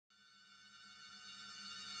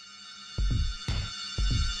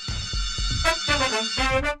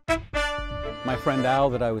My friend Al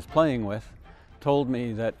that I was playing with told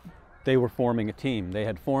me that they were forming a team. They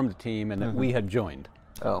had formed a team and that we had joined.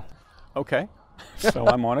 Oh. Okay, so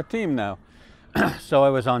I'm on a team now. So I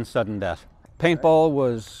was on sudden death. Paintball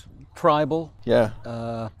was tribal.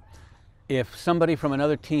 Yeah. If somebody from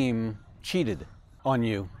another team cheated on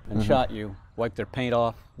you and shot you, wiped their paint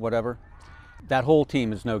off, whatever, that whole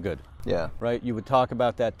team is no good. Yeah. Right? You would talk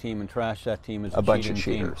about that team and trash that team as A bunch of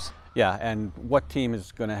cheating cheaters. team. Yeah, and what team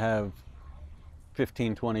is going to have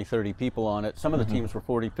 15, 20, 30 people on it? Some of the teams were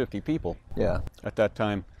 40, 50 people at that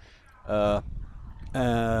time.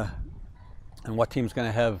 And what team's going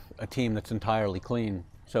to have a team that's entirely clean?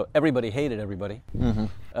 So everybody hated everybody,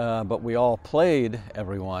 but we all played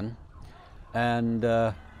everyone. And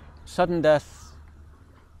sudden death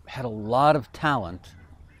had a lot of talent,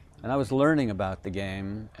 and I was learning about the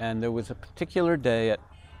game. And there was a particular day at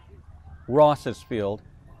Ross's field.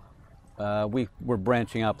 We were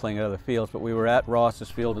branching out playing at other fields, but we were at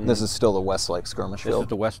Ross's field. And this is still the Westlake Skirmish field? This is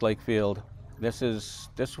the Westlake field.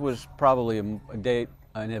 This was probably an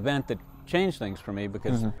event that changed things for me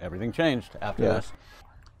because everything changed after this.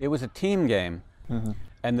 It was a team game,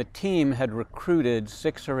 and the team had recruited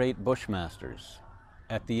 6 or 8 Bushmasters.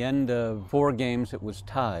 At the end of 4 games, it was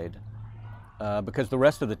tied because the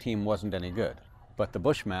rest of the team wasn't any good. But the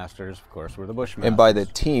Bushmasters, of course, were the Bushmasters. And by the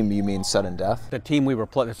team, you mean sudden death? The team we were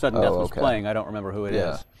playing, sudden death was playing. I don't remember who it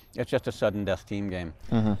is. It's just a sudden death team game.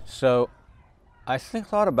 So I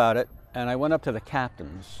thought about it, and I went up to the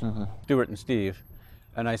captains, Stuart and Steve,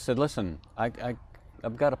 and I said, listen,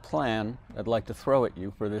 I've got a plan I'd like to throw at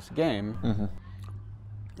you for this game,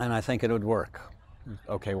 and I think it would work.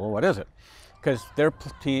 Okay, well, what is it? Because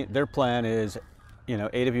their plan is,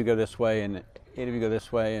 8 of you go this way, and 8 of you go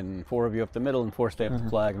this way, and 4 of you up the middle, and 4 stay up the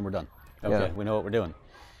flag, and we're done. Okay, we know what we're doing.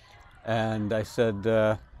 And I said,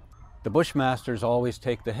 the Bushmasters always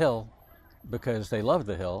take the hill because they love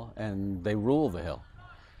the hill, and they rule the hill.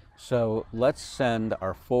 So let's send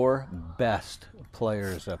our 4 best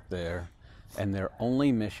players up there, and their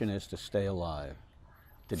only mission is to stay alive,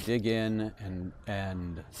 to dig in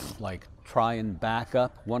and like try and back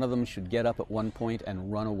up. One of them should get up at one point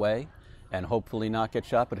and run away and hopefully not get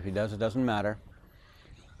shot, but if he does, it doesn't matter.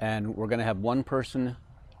 And we're going to have one person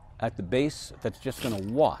at the base that's just going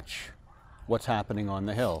to watch what's happening on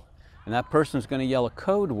the hill. And that person's going to yell a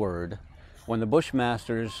code word when the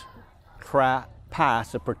Bushmasters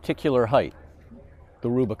pass a particular height, the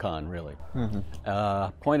Rubicon, really.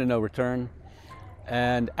 Point of no return.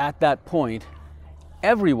 And at that point,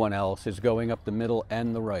 everyone else is going up the middle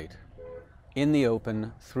and the right, in the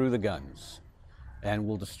open, through the guns, and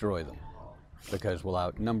we'll destroy them because we'll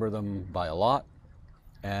outnumber them by a lot,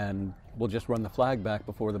 and we'll just run the flag back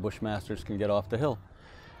before the Bushmasters can get off the hill.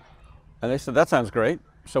 And they said, that sounds great.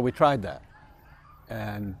 So we tried that.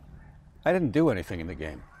 And I didn't do anything in the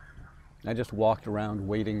game. I just walked around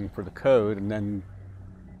waiting for the code and then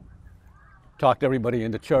talked everybody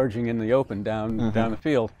into charging in the open down the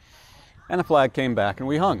field. And the flag came back and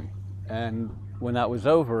we hung. And when that was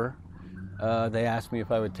over, they asked me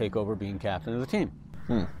if I would take over being captain of the team.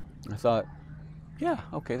 I thought, yeah,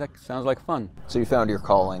 okay, that sounds like fun. So you found your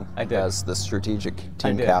calling as the strategic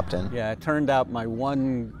team captain. Yeah, it turned out my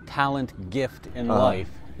one talent gift in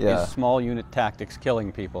life is small unit tactics,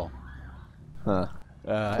 killing people.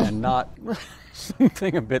 And not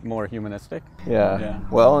something a bit more humanistic. Yeah.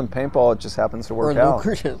 Well, in paintball, it just happens to work out.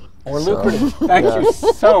 Or lucrative. Thank you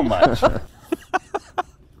so much.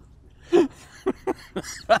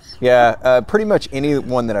 Pretty much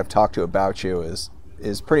anyone that I've talked to about you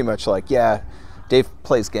is pretty much like, Dave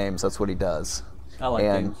plays games. That's what he does. I like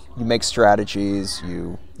games. You make strategies.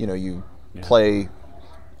 You play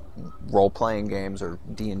role-playing games or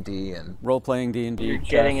D&D and role-playing D&D. You're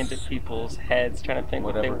getting into people's heads, trying to think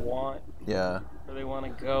what they want. Yeah. Where they want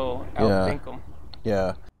to go. Outthink them.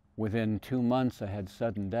 Yeah. Within 2 months, I had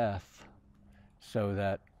sudden death, so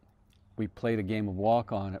that we played a game of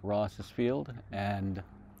walk-on at Ross's field, and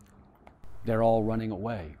they're all running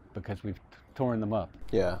away because we've torn them up.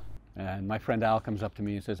 Yeah. And my friend Al comes up to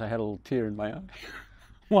me and says, I had a little tear in my eye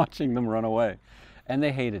watching them run away. And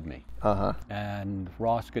they hated me. And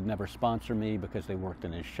Ross could never sponsor me because they worked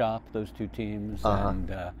in his shop, those 2 teams.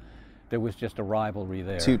 And there was just a rivalry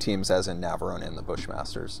there. 2 teams as in Navarone and the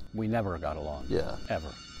Bushmasters. We never got along. Yeah.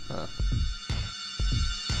 Ever.